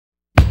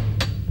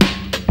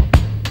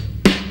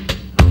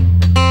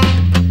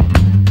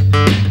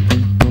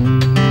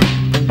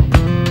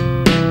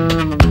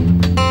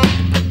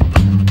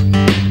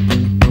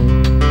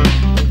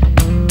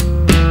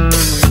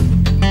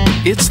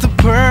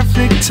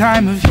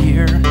time of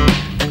year,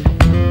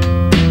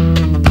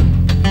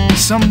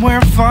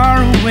 somewhere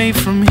far away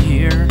from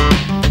here.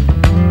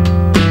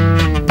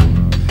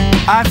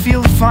 I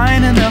feel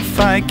fine enough,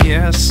 I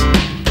guess,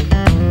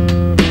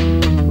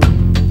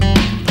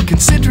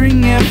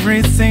 considering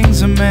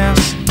everything's a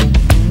mess.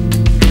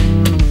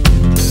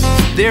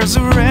 There's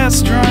a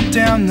restaurant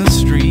down the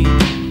street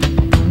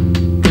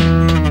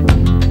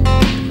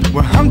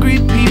where hungry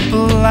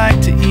people like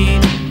to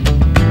eat.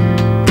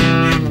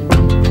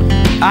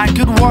 I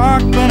could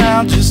walk, but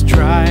I'll just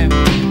drive.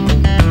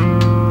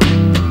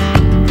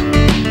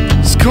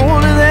 It's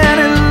colder than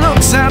it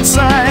looks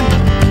outside.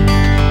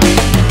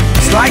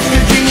 It's like a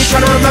dream you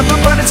try to remember,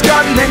 but it's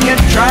gone. Then you're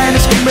trying to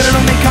scream, but it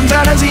only comes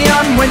out as a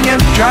yawn when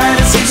you're trying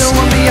to see the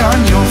one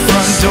beyond your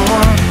front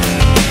door.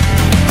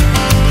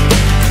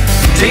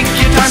 Take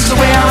your time, the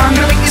way I'm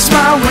gonna make you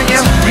smile when you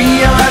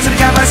realize that a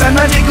guy by side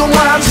might take a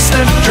while just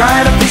to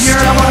try to figure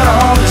out what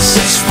all this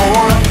is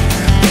for.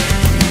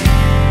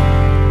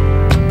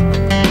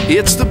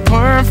 It's the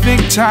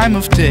perfect time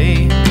of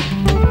day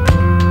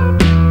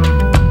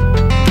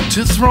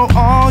to throw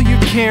all your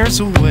cares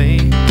away.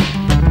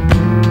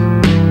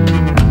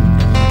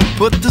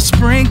 Put the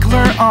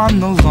sprinkler on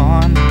the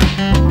lawn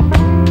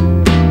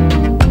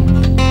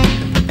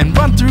and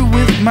run through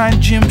with my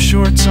gym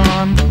shorts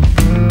on.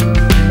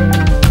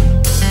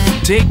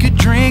 Take a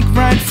drink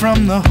right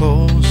from the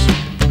hose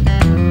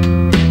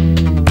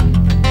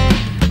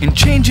and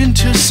change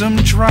into some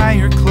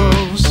drier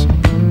clothes.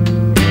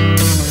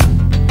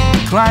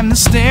 Climb the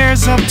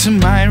stairs up to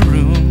my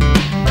room,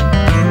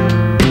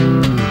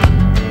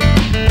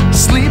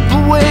 sleep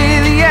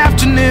away the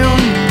afternoon.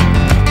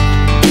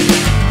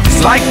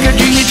 It's like a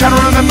dream you try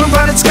to remember,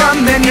 but it's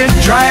gone. Then you're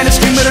trying to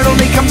scream, but it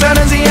only comes out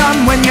as a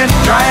yawn when you're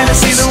trying to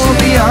see the world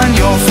beyond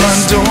your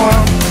front door.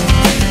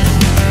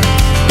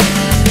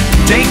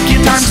 Take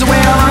your time, the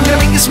way I'm gonna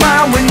make you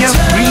smile when you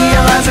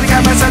realize that a guy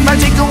by side might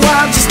take a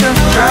while just to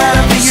try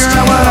to figure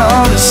out what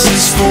all this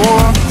is for.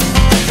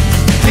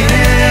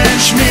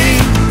 Pinch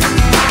me,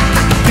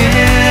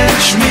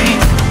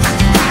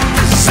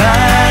 'cause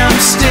I'm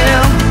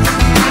still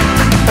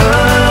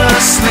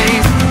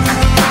asleep.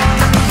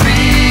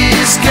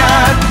 Please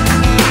God,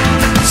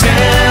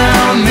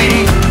 tell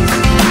me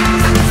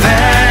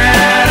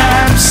that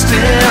I'm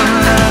still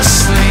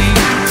asleep.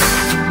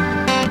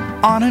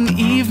 On an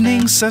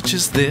evening such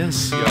as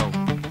this,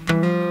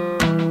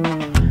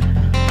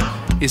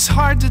 it's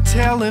hard to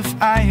tell if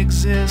I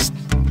exist.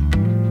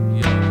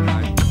 If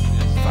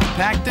I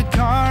pack the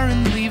car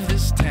and leave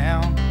this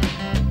town,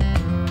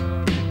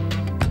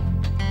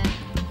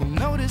 who'll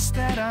notice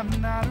that I'm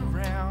not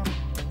around?